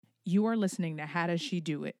You are listening to How Does She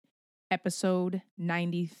Do It, episode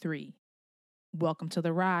 93. Welcome to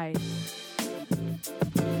the ride.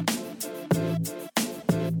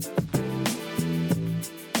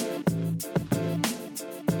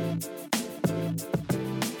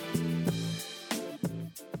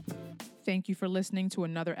 Thank you for listening to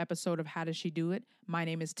another episode of How Does She Do It? My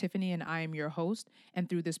name is Tiffany and I am your host. And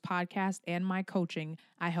through this podcast and my coaching,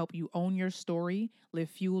 I help you own your story, live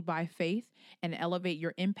fueled by faith, and elevate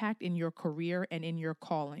your impact in your career and in your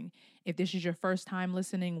calling. If this is your first time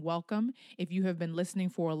listening, welcome. If you have been listening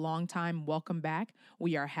for a long time, welcome back.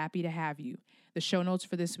 We are happy to have you. The show notes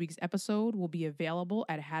for this week's episode will be available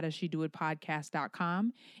at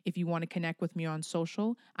howdoesshedoitpodcast.com. If you want to connect with me on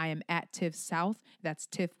social, I am at Tiff South. That's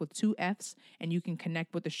Tiff with 2 F's. And you can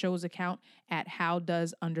connect with the show's account at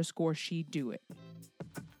howdoes_she-do-it.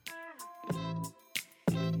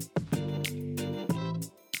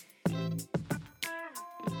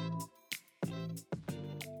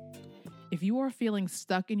 If you are feeling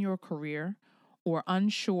stuck in your career or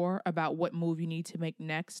unsure about what move you need to make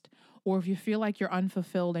next, or if you feel like you're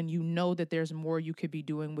unfulfilled and you know that there's more you could be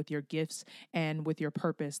doing with your gifts and with your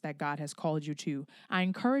purpose that God has called you to, I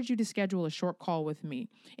encourage you to schedule a short call with me.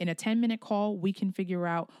 In a 10-minute call, we can figure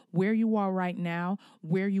out where you are right now,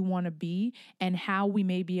 where you want to be, and how we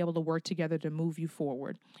may be able to work together to move you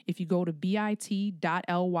forward. If you go to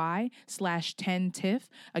bit.ly/10tiff,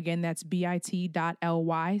 again, that's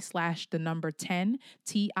bit.ly/10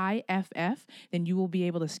 TIFF, then you will be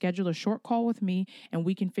able to schedule a short call with me and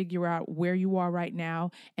we can figure out where you are right now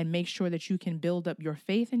and make sure that you can build up your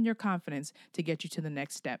faith and your confidence to get you to the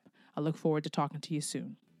next step. I look forward to talking to you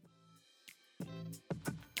soon.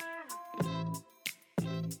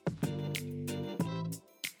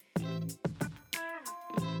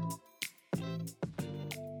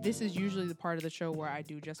 This is usually the part of the show where I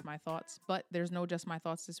do Just My Thoughts, but there's no Just My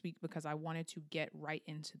Thoughts this week because I wanted to get right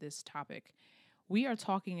into this topic. We are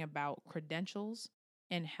talking about credentials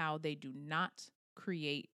and how they do not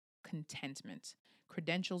create contentment.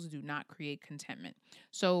 Credentials do not create contentment.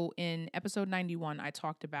 So in episode 91, I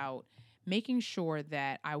talked about making sure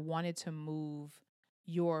that I wanted to move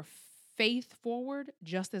your faith forward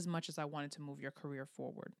just as much as I wanted to move your career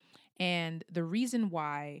forward. And the reason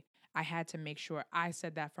why I had to make sure I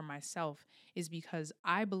said that for myself is because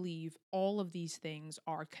I believe all of these things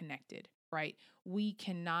are connected, right? We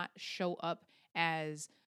cannot show up as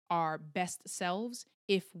our best selves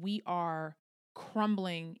if we are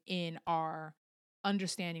crumbling in our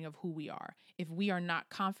understanding of who we are. If we are not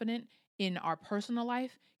confident in our personal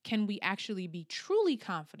life, can we actually be truly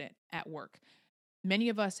confident at work? Many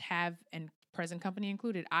of us have, and present company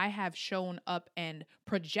included, I have shown up and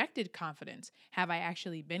projected confidence. Have I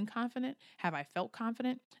actually been confident? Have I felt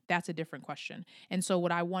confident? That's a different question. And so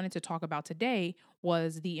what I wanted to talk about today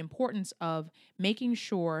was the importance of making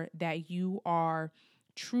sure that you are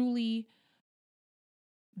truly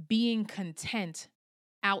being content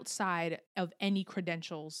outside of any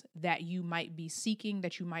credentials that you might be seeking,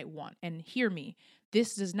 that you might want. And hear me,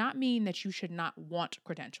 this does not mean that you should not want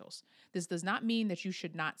credentials. This does not mean that you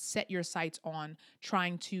should not set your sights on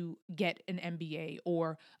trying to get an MBA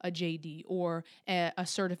or a JD or a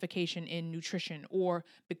certification in nutrition or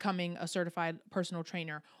becoming a certified personal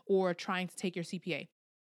trainer or trying to take your CPA.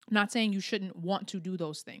 I'm not saying you shouldn't want to do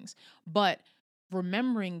those things, but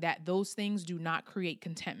remembering that those things do not create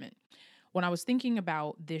contentment. When I was thinking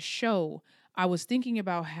about this show, I was thinking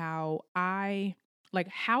about how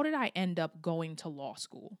did I end up going to law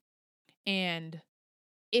school? And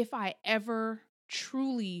if I ever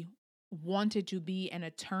truly wanted to be an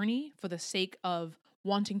attorney for the sake of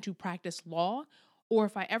wanting to practice law, or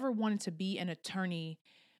if I ever wanted to be an attorney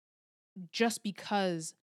just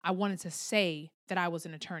because I wanted to say that I was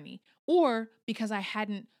an attorney, or because I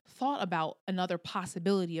hadn't thought about another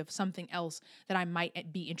possibility of something else that I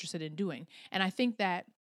might be interested in doing. And I think that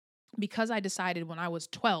because I decided when I was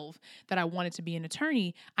 12 that I wanted to be an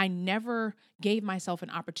attorney, I never gave myself an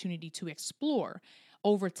opportunity to explore.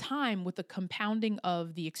 Over time, with the compounding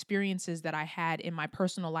of the experiences that I had in my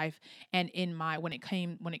personal life and in my when it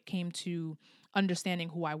came to understanding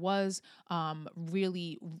who I was,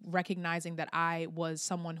 really recognizing that I was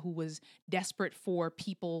someone who was desperate for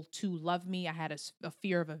people to love me. I had a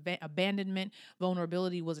fear of abandonment.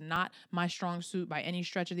 Vulnerability was not my strong suit by any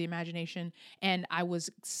stretch of the imagination. And I was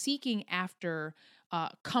seeking after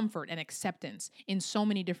comfort and acceptance in so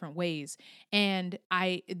many different ways. And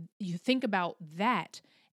you think about that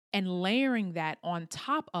and layering that on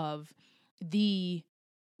top of the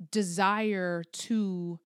desire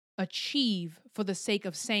to achieve for the sake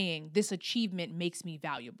of saying this achievement makes me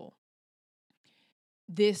valuable.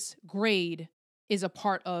 This grade is a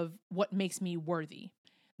part of what makes me worthy.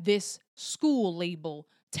 This school label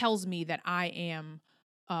tells me that I am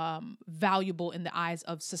valuable in the eyes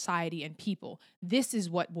of society and people. This is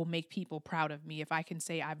what will make people proud of me if I can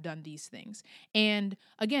say I've done these things. And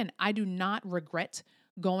again, I do not regret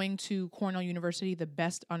going to Cornell University, the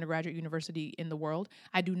best undergraduate university in the world.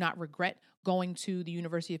 I do not regret going to the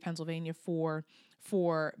University of Pennsylvania for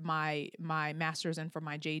my master's and for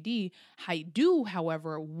my JD. I do,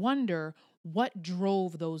 however, wonder what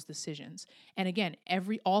drove those decisions. And again,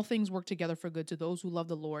 all things work together for good to those who love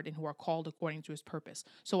the Lord and who are called according to his purpose.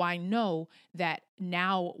 So I know that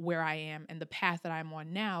now where I am and the path that I'm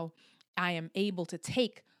on now, I am able to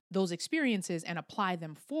take those experiences and apply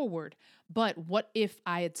them forward. But what if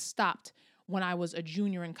I had stopped when I was a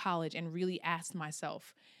junior in college and really asked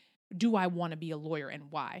myself, do I want to be a lawyer and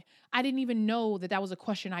why? I didn't even know that that was a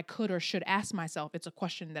question I could or should ask myself. It's a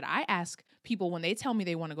question that I ask people when they tell me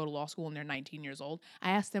they want to go to law school and they're 19 years old.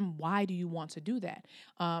 I ask them, why do you want to do that?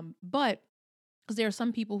 But because there are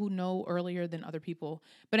some people who know earlier than other people.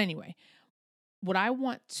 But anyway, what I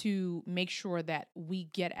want to make sure that we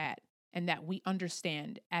get at and that we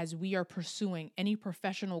understand as we are pursuing any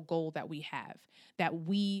professional goal that we have, that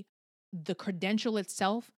the credential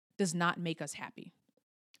itself does not make us happy.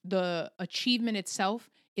 The achievement itself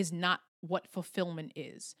is not what fulfillment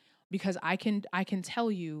is, because I can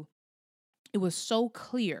tell you it was so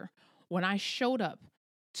clear when I showed up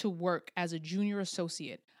to work as a junior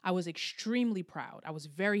associate. I was extremely proud. I was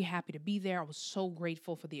very happy to be there. I was so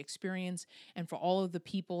grateful for the experience and for all of the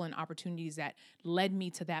people and opportunities that led me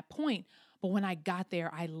to that point. But when I got there,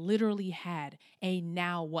 I literally had a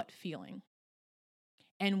now what feeling.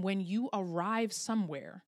 And when you arrive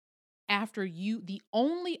somewhere after the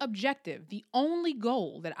only objective, the only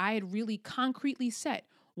goal that I had really concretely set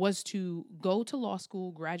was to go to law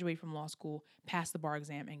school, graduate from law school, pass the bar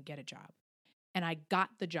exam, and get a job. And I got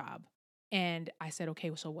the job. And I said, okay,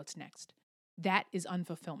 so what's next? That is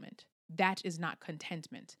unfulfillment. That is not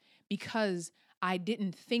contentment, because I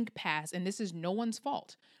didn't think past, and this is no one's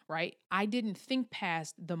fault, right? I didn't think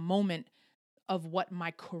past the moment of what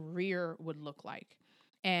my career would look like.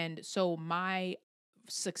 And so my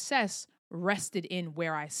success rested in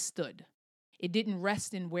where I stood. It didn't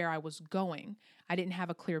rest in where I was going. I didn't have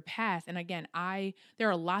a clear path. And again, there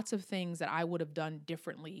are lots of things that I would have done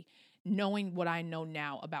differently, knowing what I know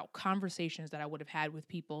now about conversations that I would have had with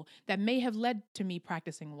people that may have led to me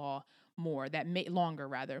practicing law longer, that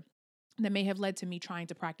may have led to me trying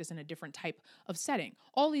to practice in a different type of setting.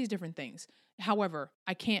 All these different things. However,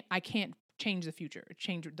 I can't change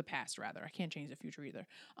the past rather. I can't change the future either.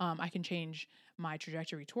 I can change my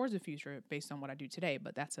trajectory towards the future based on what I do today,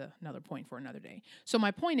 but that's another point for another day. So my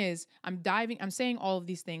point is, I'm saying all of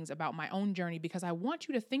these things about my own journey because I want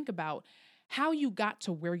you to think about how you got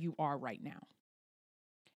to where you are right now.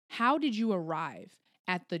 How did you arrive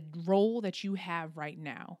at the role that you have right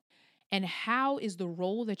now? And how is the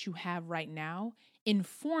role that you have right now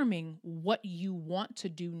informing what you want to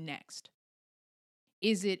do next?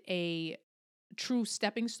 Is it a true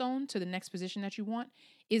stepping stone to the next position that you want?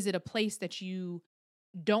 Is it a place that you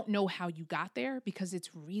don't know how you got there? Because it's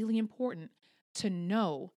really important to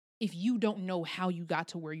know if you don't know how you got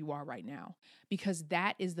to where you are right now, because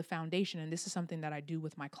that is the foundation. And this is something that I do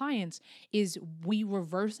with my clients, is we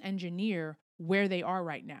reverse engineer where they are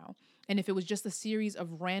right now. And if it was just a series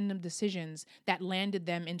of random decisions that landed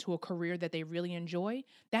them into a career that they really enjoy,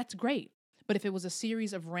 that's great. But if it was a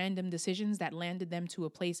series of random decisions that landed them to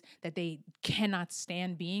a place that they cannot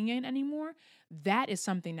stand being in anymore, that is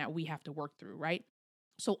something that we have to work through, right?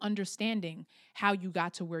 So understanding how you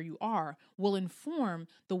got to where you are will inform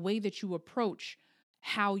the way that you approach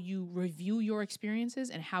how you review your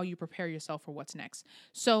experiences and how you prepare yourself for what's next.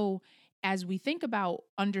 So as we think about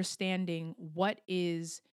understanding what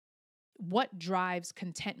drives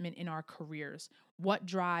contentment in our careers, what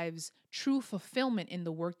drives true fulfillment in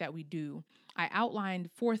the work that we do, I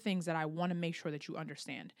outlined 4 things that I want to make sure that you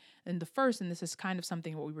understand. And the first, and this is kind of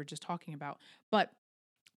something what we were just talking about, but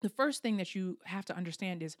the first thing that you have to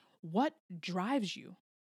understand is what drives you.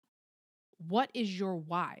 What is your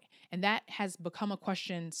why? And that has become a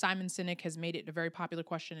question. Simon Sinek has made it a very popular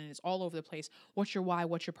question, and it's all over the place. What's your why?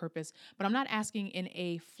 What's your purpose? But I'm not asking in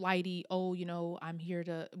a flighty, I'm here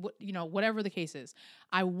to, whatever the case is.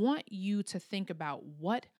 I want you to think about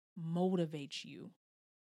what motivates you.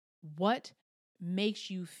 What makes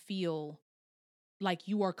you feel like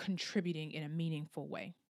you are contributing in a meaningful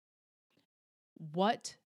way?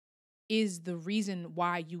 What is the reason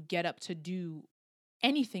why you get up to do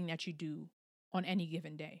anything that you do on any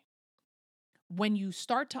given day? When you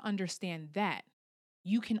start to understand that,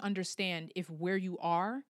 you can understand if where you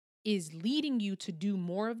are is leading you to do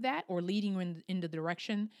more of that, or leading you in the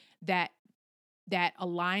direction that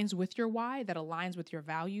aligns with your why, that aligns with your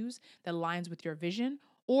values, that aligns with your vision,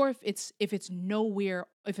 or if it's nowhere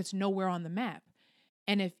on the map.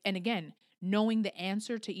 And again, knowing the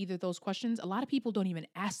answer to either of those questions, a lot of people don't even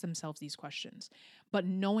ask themselves these questions. But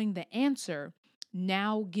knowing the answer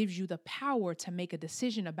now gives you the power to make a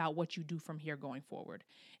decision about what you do from here going forward.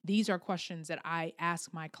 These are questions that I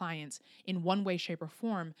ask my clients in one way, shape, or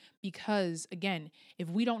form, because again, if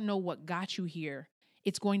we don't know what got you here,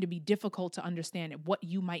 it's going to be difficult to understand what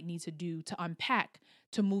you might need to do to unpack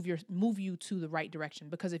to move you to the right direction.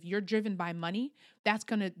 Because if you're driven by money, that's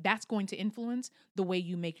going to influence the way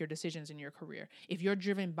you make your decisions in your career. If you're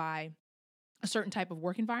driven by a certain type of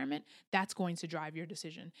work environment, that's going to drive your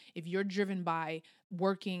decision. If you're driven by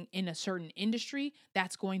working in a certain industry,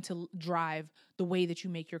 that's going to drive the way that you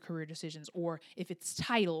make your career decisions. Or if it's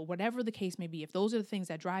title, whatever the case may be, if those are the things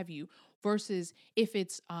that drive you, versus if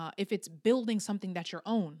it's building something that's your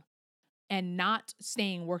own, and not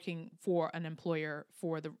staying working for an employer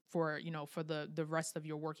for the rest of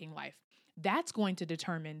your working life. That's going to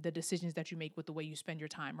determine the decisions that you make with the way you spend your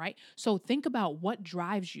time, right? So think about what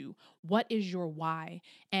drives you. What is your why?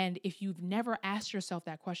 And if you've never asked yourself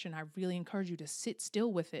that question, I really encourage you to sit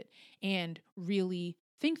still with it and really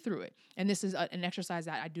think through it. And this is an exercise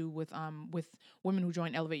that I do with women who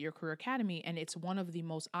join Elevate Your Career Academy, and it's one of the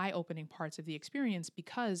most eye-opening parts of the experience,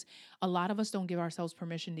 because a lot of us don't give ourselves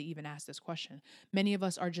permission to even ask this question. Many of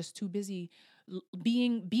us are just too busy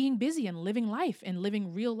being busy and living life and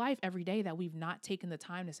living real life every day, that we've not taken the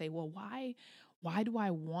time to say, well, why do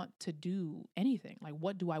I want to do anything? Like,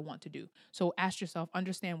 what do I want to do? So ask yourself,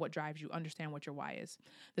 understand what drives you, understand what your why is.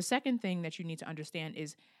 The second thing that you need to understand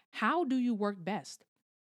is, how do you work best?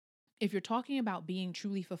 If you're talking about being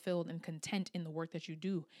truly fulfilled and content in the work that you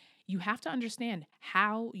do, you have to understand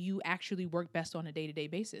how you actually work best on a day-to-day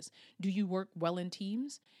basis. Do you work well in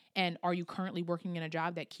teams? And are you currently working in a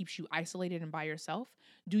job that keeps you isolated and by yourself?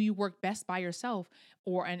 Do you work best by yourself?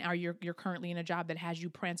 And are you're currently in a job that has you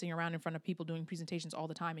prancing around in front of people doing presentations all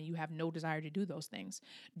the time, and you have no desire to do those things?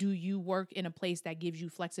 Do you work in a place that gives you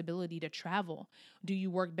flexibility to travel? Do you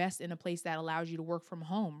work best in a place that allows you to work from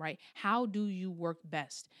home, right? How do you work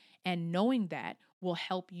best? And knowing that will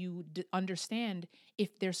help you understand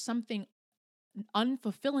if there's something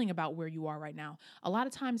unfulfilling about where you are right now. A lot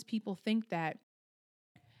of times people think that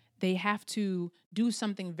they have to do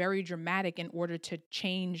something very dramatic in order to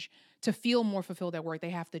change, to feel more fulfilled at work.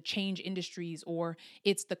 They have to change industries, or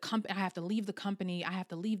it's the company. I have to leave the company. I have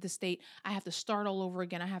to leave the state. I have to start all over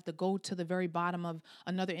again. I have to go to the very bottom of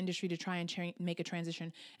another industry to try and make a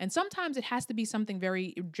transition. And sometimes it has to be something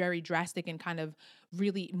very, very drastic and kind of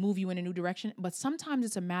really move you in a new direction. But sometimes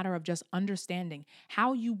it's a matter of just understanding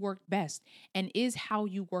how you work best, and is how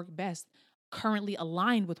you work best currently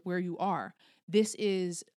aligned with where you are. This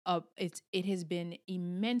is it has been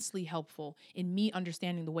immensely helpful in me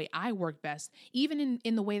understanding the way I work best, even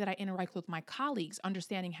in the way that I interact with my colleagues,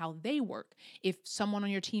 understanding how they work. If someone on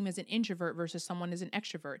your team is an introvert versus someone is an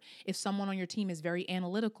extrovert, if someone on your team is very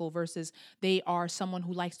analytical versus they are someone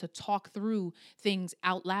who likes to talk through things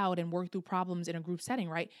out loud and work through problems in a group setting,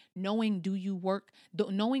 right? Knowing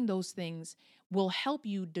knowing those things will help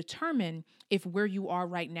you determine if where you are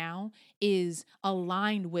right now is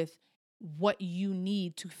aligned with what you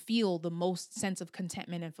need to feel the most sense of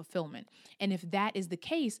contentment and fulfillment. And if that is the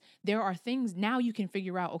case, there are things now you can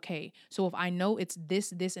figure out, okay, so if I know it's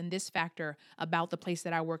this, and this factor about the place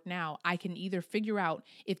that I work now, I can either figure out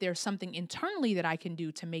if there's something internally that I can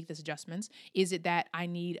do to make this adjustments. Is it that I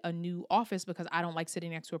need a new office because I don't like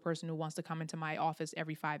sitting next to a person who wants to come into my office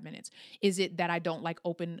every 5 minutes? Is it that I don't like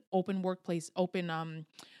open workplace, open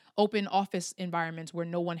office environments where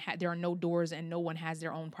there are no doors and no one has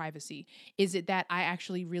their own privacy? Is it that I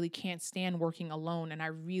actually really can't stand working alone and I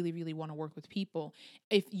really, really want to work with people?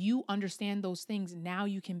 If you understand those things, now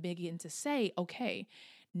you can begin to say, okay,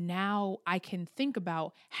 now I can think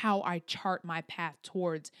about how I chart my path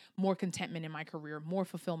towards more contentment in my career, more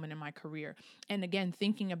fulfillment in my career. And again,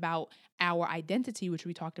 thinking about our identity, which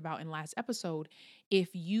we talked about in last episode, if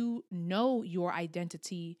you know your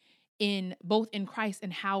identity in both in Christ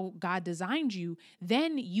and how God designed you,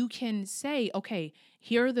 then you can say, okay,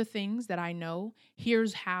 here are the things that I know.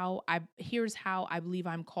 Here's how I believe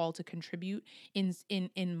I'm called to contribute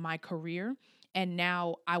in my career. And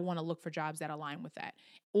now I want to look for jobs that align with that.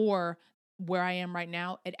 Or where I am right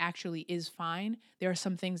now, it actually is fine. There are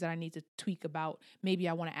some things that I need to tweak about. Maybe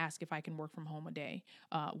I want to ask if I can work from home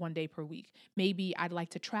one day per week. Maybe I'd like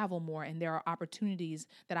to travel more, and there are opportunities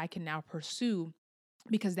that I can now pursue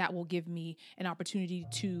because that will give me an opportunity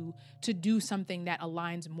to do something that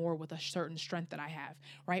aligns more with a certain strength that I have,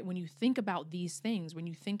 right? When you think about these things, when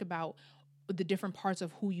you think about the different parts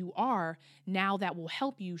of who you are, now that will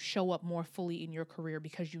help you show up more fully in your career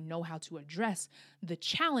because you know how to address the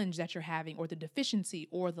challenge that you're having or the deficiency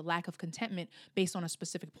or the lack of contentment based on a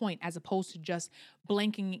specific point, as opposed to just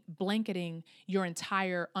blanketing your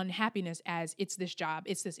entire unhappiness as it's this job,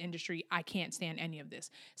 it's this industry, I can't stand any of this.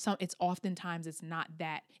 So it's oftentimes it's not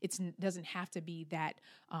that, it doesn't have to be that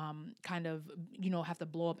kind of, have to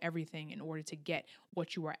blow up everything in order to get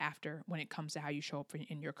what you are after when it comes to how you show up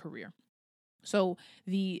in your career. So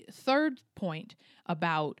the third point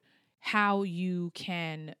about how you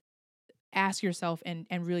can ask yourself and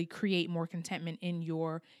really create more contentment in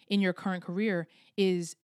your current career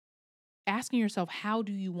is asking yourself, how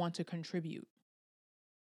do you want to contribute?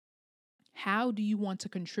 How do you want to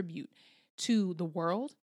contribute to the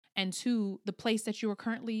world and to the place that you are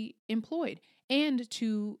currently employed and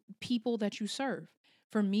to people that you serve?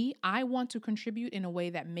 For me, I want to contribute in a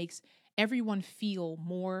way that makes everyone feel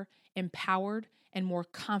more empowered and more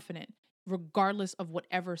confident, regardless of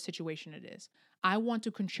whatever situation it is. I want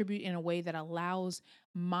to contribute in a way that allows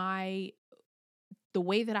the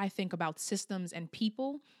way that I think about systems and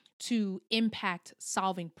people to impact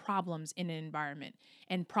solving problems in an environment,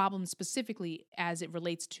 and problems specifically as it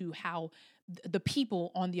relates to how the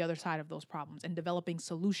people on the other side of those problems and developing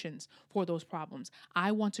solutions for those problems.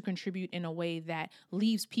 I want to contribute in a way that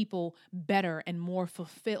leaves people better and more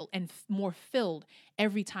fulfilled and more filled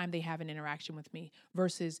every time they have an interaction with me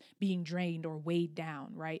versus being drained or weighed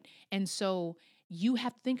down, right? And so you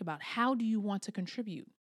have to think about, how do you want to contribute?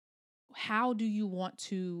 How do you want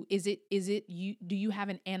to, is it you, do you have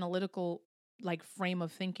an analytical like frame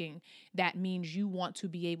of thinking that means you want to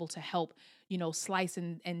be able to help, slice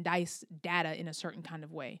and dice data in a certain kind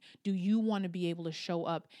of way? Do you want to be able to show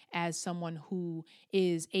up as someone who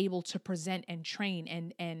is able to present and train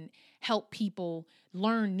and help people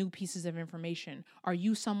learn new pieces of information? Are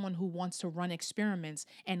you someone who wants to run experiments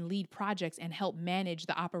and lead projects and help manage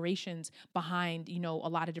the operations behind, a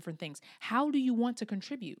lot of different things? How do you want to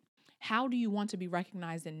contribute? How do you want to be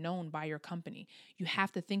recognized and known by your company? You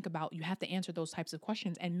have to think about, you have to answer those types of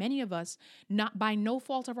questions. And many of us, not by no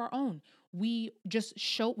fault of our own, we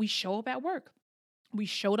show up at work. We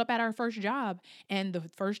showed up at our first job, and the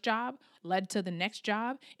first job led to the next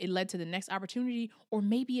job. It led to the next opportunity, or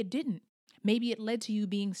maybe it didn't. Maybe it led to you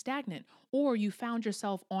being stagnant, or you found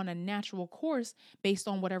yourself on a natural course based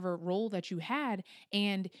on whatever role that you had,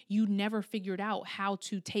 and you never figured out how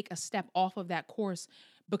to take a step off of that course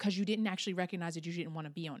because you didn't actually recognize that you didn't want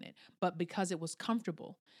to be on it, but because it was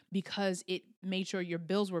comfortable, because it made sure your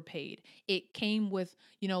bills were paid, it came with,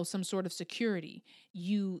 some sort of security.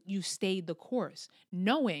 You stayed the course,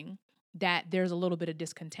 knowing that there's a little bit of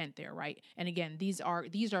discontent there, right? And again, these are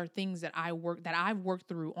things that I've worked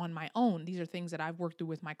through on my own. These are things that I've worked through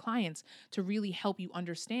with my clients to really help you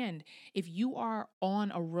understand, if you are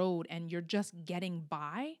on a road and you're just getting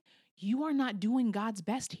by, you are not doing God's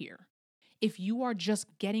best here. If you are just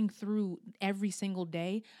getting through every single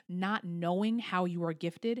day, not knowing how you are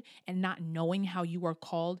gifted and not knowing how you are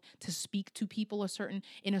called to speak to people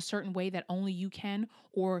in a certain way that only you can,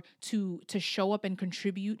 or to show up and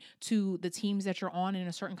contribute to the teams that you're on in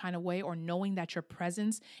a certain kind of way, or knowing that your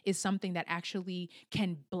presence is something that actually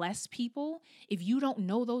can bless people, if you don't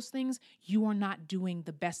know those things, you are not doing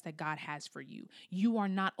the best that God has for you. You are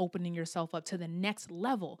not opening yourself up to the next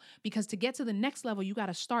level, because to get to the next level, you got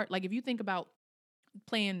to start. Like, if you think about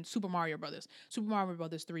playing Super Mario Brothers. Super Mario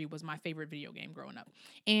Brothers 3 was my favorite video game growing up.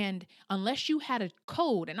 And unless you had a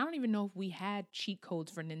code, and I don't even know if we had cheat codes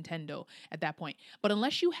for Nintendo at that point, but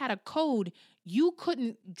unless you had a code, you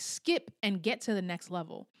couldn't skip and get to the next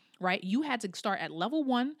level. Right? You had to start at level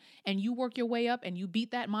 1 and you work your way up and you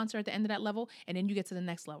beat that monster at the end of that level, and then you get to the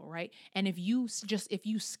next level, right? And if you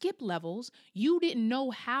skip levels, you didn't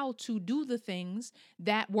know how to do the things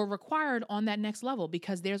that were required on that next level,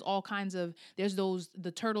 because there's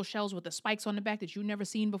the turtle shells with the spikes on the back that you've never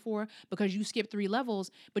seen before, because you skipped 3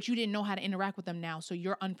 levels, but you didn't know how to interact with them now. So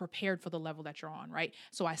you're unprepared for the level that you're on, right?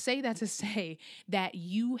 So I say that to say that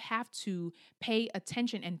you have to pay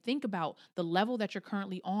attention and think about the level that you're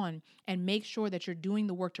currently on, and make sure that you're doing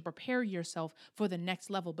the work to prepare yourself for the next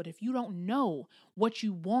level. But if you don't know what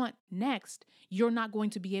you want next, you're not going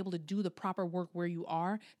to be able to do the proper work where you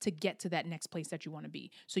are to get to that next place that you want to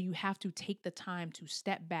be. So you have to take the time to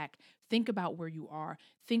step back, think about where you are,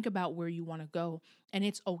 think about where you want to go. And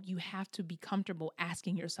you have to be comfortable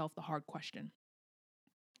asking yourself the hard question.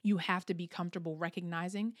 You have to be comfortable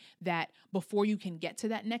recognizing that before you can get to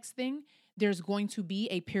that next thing, there's going to be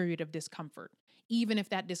a period of discomfort. even if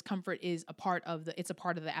that discomfort is it's a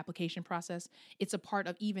part of the application process. It's a part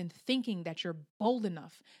of even thinking that you're bold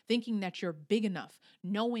enough, thinking that you're big enough,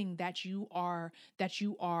 knowing that you are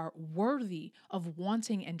worthy of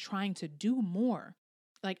wanting and trying to do more.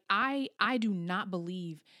 Like I do not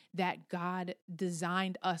believe that God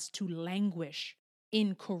designed us to languish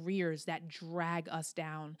in careers that drag us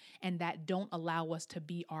down and that don't allow us to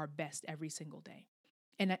be our best every single day.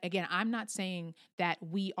 And again, I'm not saying that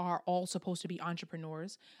we are all supposed to be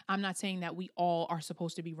entrepreneurs. I'm not saying that we all are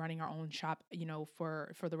supposed to be running our own shop,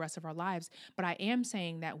 for the rest of our lives. But I am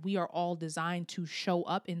saying that we are all designed to show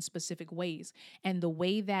up in specific ways, and the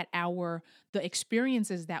way that the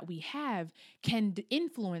experiences that we have can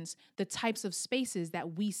influence the types of spaces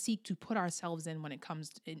that we seek to put ourselves in when it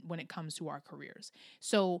comes to our careers.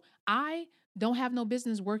 So I don't have no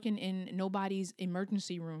business working in nobody's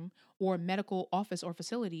emergency room or medical office or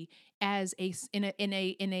facility as in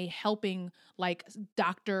a helping, like,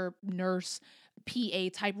 doctor, nurse, PA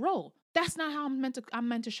type role. That's not how I'm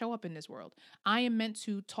meant to show up in this world. I am meant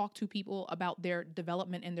to talk to people about their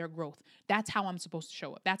development and their growth. That's how I'm supposed to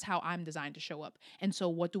show up. That's how I'm designed to show up. And so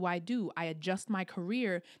what do? I adjust my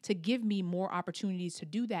career to give me more opportunities to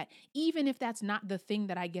do that. Even if that's not the thing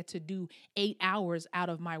that I get to do 8 hours out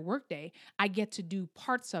of my workday, I get to do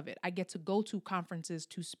parts of it. I get to go to conferences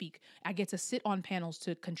to speak. I get to sit on panels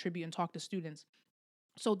to contribute and talk to students.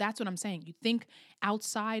 So that's what I'm saying. You think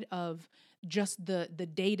outside of just the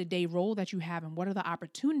day-to-day role that you have, and what are the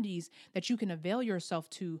opportunities that you can avail yourself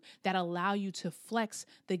to that allow you to flex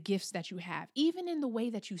the gifts that you have. Even in the way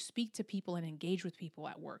that you speak to people and engage with people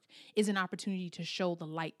at work is an opportunity to show the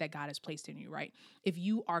light that God has placed in you, right? If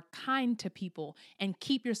you are kind to people and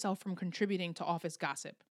keep yourself from contributing to office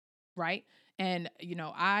gossip, right? And,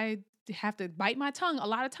 I have to bite my tongue a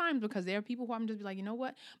lot of times because there are people who I'm just like, you know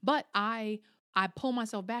what? But I pull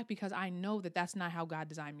myself back because I know that that's not how God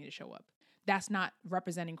designed me to show up. That's not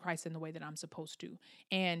representing Christ in the way that I'm supposed to.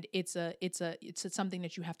 And it's something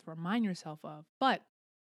that you have to remind yourself of. But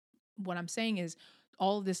what I'm saying is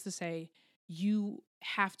all of this to say, you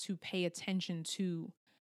have to pay attention to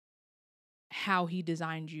how he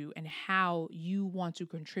designed you and how you want to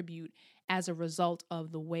contribute as a result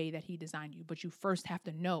of the way that he designed you. But you first have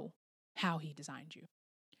to know how he designed you.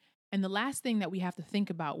 And the last thing that we have to think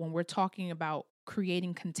about when we're talking about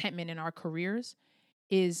creating contentment in our careers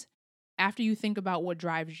is, after you think about what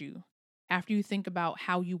drives you, after you think about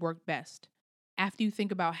how you work best, after you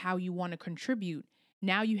think about how you want to contribute,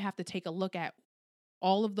 now you have to take a look at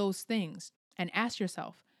all of those things and ask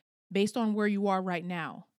yourself, based on where you are right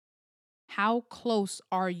now, how close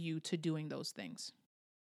are you to doing those things?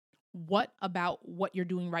 What about what you're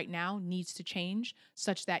doing right now needs to change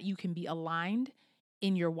such that you can be aligned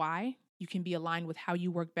in your why, you can be aligned with how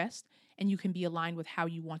you work best, and you can be aligned with how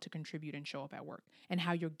you want to contribute and show up at work, and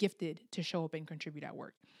how you're gifted to show up and contribute at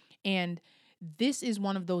work. And this is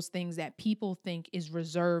one of those things that people think is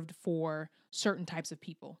reserved for certain types of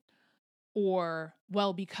people. Or,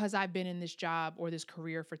 well, because I've been in this job or this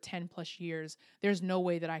career for 10 plus years, there's no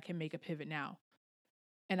way that I can make a pivot now.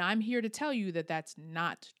 And I'm here to tell you that that's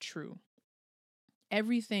not true.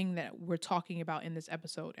 Everything that we're talking about in this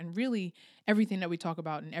episode, and really everything that we talk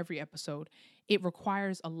about in every episode, it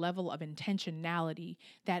requires a level of intentionality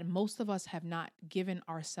that most of us have not given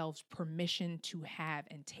ourselves permission to have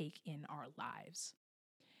and take in our lives.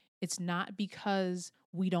 It's not because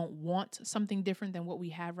we don't want something different than what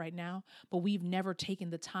we have right now, but we've never taken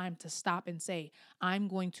the time to stop and say, I'm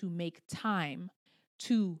going to make time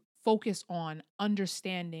to focus on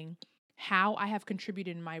understanding how I have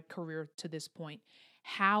contributed in my career to this point,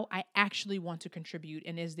 how I actually want to contribute,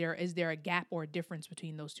 and is there a gap or a difference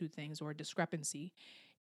between those two things, or a discrepancy?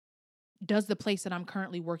 Does the place that I'm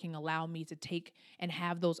currently working allow me to take and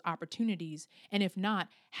have those opportunities? And if not,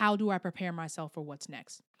 how do I prepare myself for what's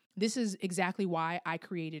next? This is exactly why I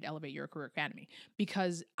created Elevate Your Career Academy,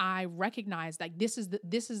 because I recognize that this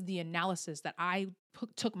is the analysis that I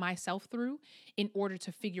took myself through in order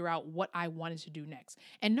to figure out what I wanted to do next.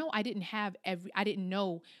 And no, I didn't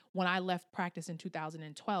know when I left practice in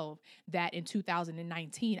 2012 that in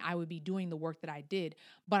 2019 I would be doing the work that I did.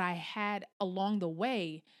 But I had, along the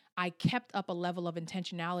way, I kept up a level of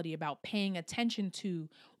intentionality about paying attention to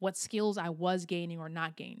what skills I was gaining or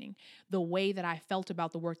not gaining, the way that I felt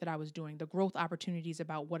about the work that I was doing, the growth opportunities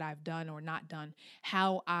about what I've done or not done,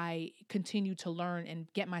 how I continue to learn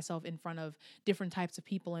and get myself in front of different types of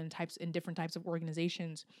people and different types of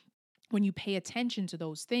organizations. When you pay attention to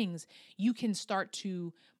those things, you can start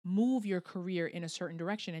to move your career in a certain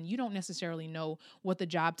direction. And you don't necessarily know what the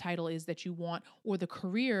job title is that you want, or the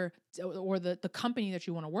career or the company that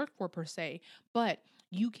you want to work for per se. But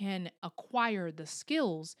You can acquire the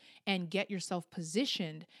skills and get yourself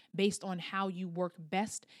positioned based on how you work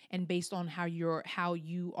best and based on how you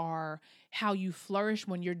flourish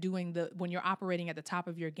when you're operating at the top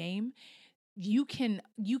of your game. You can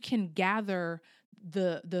gather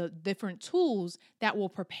the different tools that will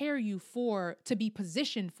prepare you to be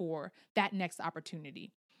positioned for that next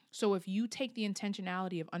opportunity. So if you take the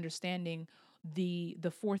intentionality of understanding the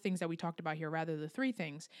four things that we talked about here, rather the three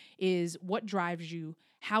things, is what drives you,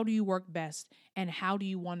 how do you work best, and how do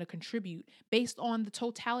you want to contribute based on the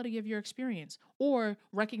totality of your experience, or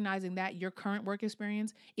recognizing that your current work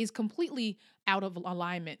experience is completely out of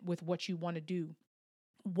alignment with what you want to do.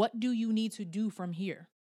 What do you need to do from here?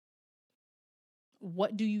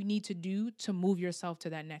 What do you need to do to move yourself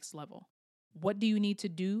to that next level? What do you need to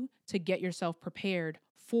do to get yourself prepared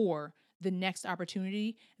for the next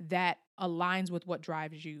opportunity that aligns with what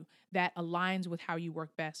drives you, that aligns with how you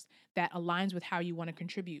work best, that aligns with how you want to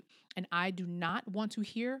contribute? And I do not want to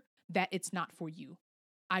hear that it's not for you.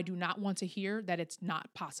 I do not want to hear that it's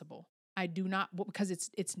not possible. I do not, because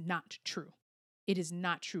it's not true. It is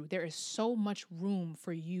not true. There is so much room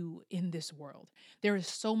for you in this world. There is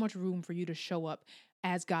so much room for you to show up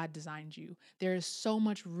as God designed you. There is so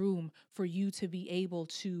much room for you to be able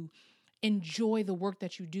to enjoy the work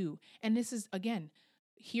that you do. And this is, again,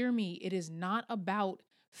 hear me, it is not about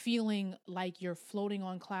feeling like you're floating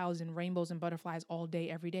on clouds and rainbows and butterflies all day,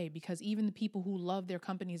 every day, because even the people who love their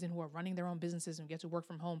companies and who are running their own businesses and get to work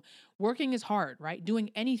from home, working is hard, right? Doing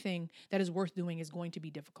anything that is worth doing is going to be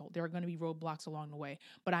difficult. There are going to be roadblocks along the way,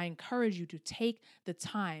 but I encourage you to take the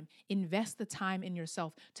time, invest the time in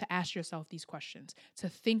yourself to ask yourself these questions, to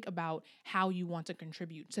think about how you want to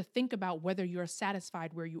contribute, to think about whether you're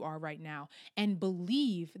satisfied where you are right now, and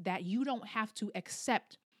believe that you don't have to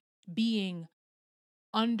accept being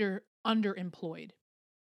underemployed.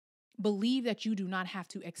 Believe that you do not have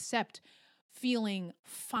to accept feeling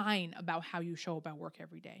fine about how you show up at work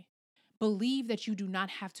every day. Believe that you do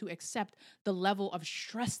not have to accept the level of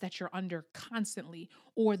stress that you're under constantly,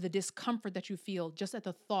 or the discomfort that you feel just at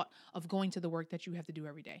the thought of going to the work that you have to do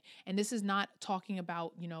every day. And this is not talking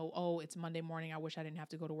about, oh, it's Monday morning, I wish I didn't have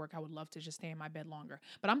to go to work, I would love to just stay in my bed longer.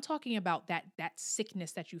 But I'm talking about that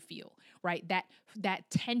sickness that you feel, right? That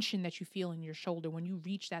tension that you feel in your shoulder when you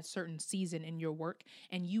reach that certain season in your work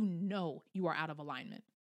and you are out of alignment.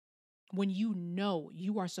 When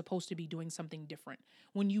you are supposed to be doing something different,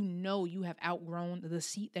 when you have outgrown the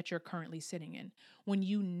seat that you're currently sitting in, when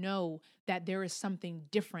that there is something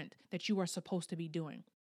different that you are supposed to be doing.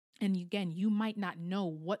 And again, you might not know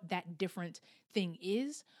what that different thing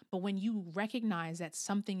is, but when you recognize that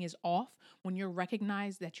something is off, when you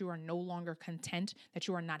recognize that you are no longer content, that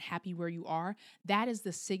you are not happy where you are, that is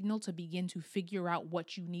the signal to begin to figure out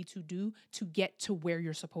what you need to do to get to where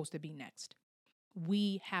you're supposed to be next.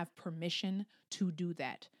 We have permission to do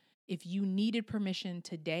that. If you needed permission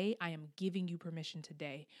today, I am giving you permission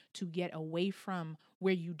today to get away from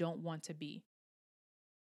where you don't want to be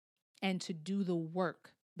and to do the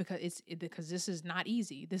work, because this is not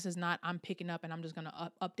easy. This is not, I'm picking up and I'm just going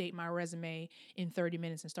to update my resume in 30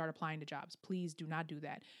 minutes and start applying to jobs. Please do not do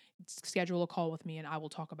that. Schedule a call with me and I will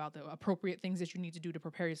talk about the appropriate things that you need to do to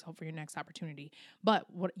prepare yourself for your next opportunity.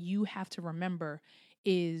 But what you have to remember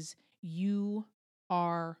is you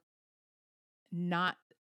are not,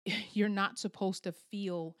 you're not supposed to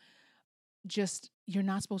feel you're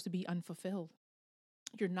not supposed to be unfulfilled.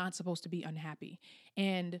 You're not supposed to be unhappy.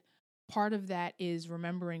 And part of that is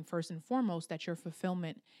remembering first and foremost that your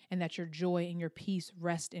fulfillment and that your joy and your peace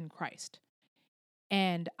rest in Christ.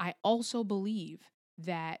 And I also believe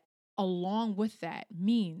that along with that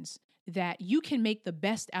means that you can make the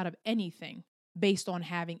best out of anything based on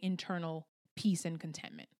having internal peace and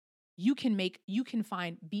contentment. You can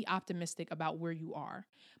be optimistic about where you are,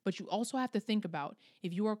 but you also have to think about,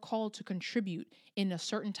 if you are called to contribute in a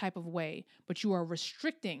certain type of way, but you are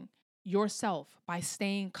restricting yourself by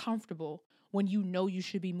staying comfortable when you know you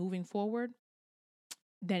should be moving forward,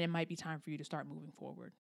 then it might be time for you to start moving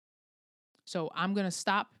forward. So I'm going to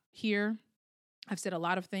stop here. I've said a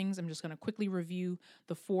lot of things. I'm just going to quickly review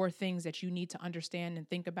the 4 things that you need to understand and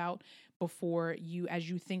think about as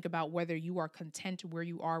you think about whether you are content where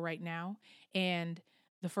you are right now. And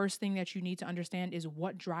the first thing that you need to understand is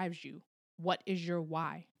what drives you. What is your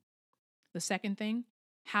why? The second thing,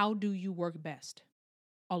 how do you work best?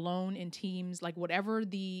 Alone, in teams, like whatever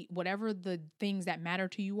the things that matter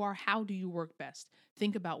to you are, how do you work best?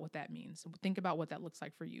 Think about what that means. Think about what that looks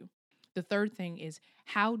like for you. The third thing is,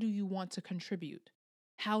 how do you want to contribute?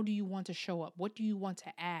 How do you want to show up? What do you want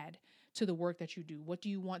to add to the work that you do?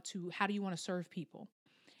 How do you want to serve people?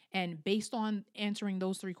 And based on answering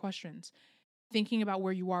those 3 questions, thinking about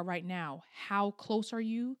where you are right now, how close are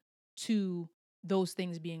you to those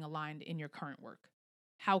things being aligned in your current work?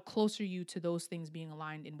 How close are you to those things being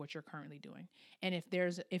aligned in what you're currently doing? And if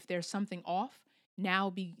there's something off,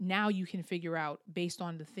 now you can figure out, based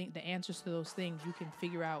on the answers to those things, you can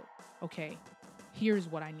figure out, okay, here's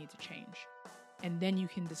what I need to change. And then you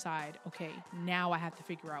can decide, okay, now I have to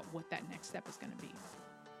figure out what that next step is going to be.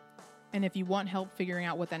 And if you want help figuring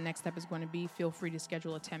out what that next step is going to be, feel free to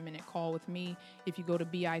schedule a 10-minute call with me. If you go to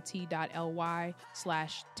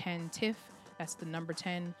bit.ly/10tiff, that's the number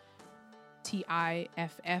 10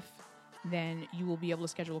 TIFF, then you will be able to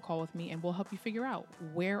schedule a call with me and we'll help you figure out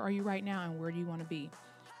where are you right now and where do you want to be.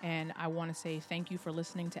 And I want to say thank you for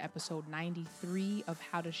listening to episode 93 of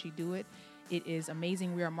How Does She Do It? It is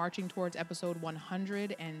amazing. We are marching towards episode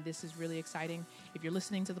 100, and this is really exciting. If you're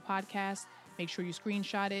listening to the podcast, make sure you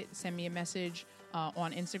screenshot it. Send me a message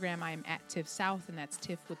on Instagram. I am at Tiff South, and that's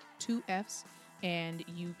Tiff with 2 Fs. And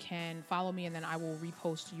you can follow me, and then I will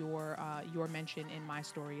repost your mention in my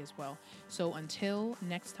story as well. So until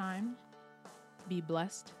next time, be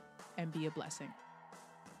blessed and be a blessing.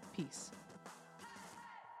 Peace.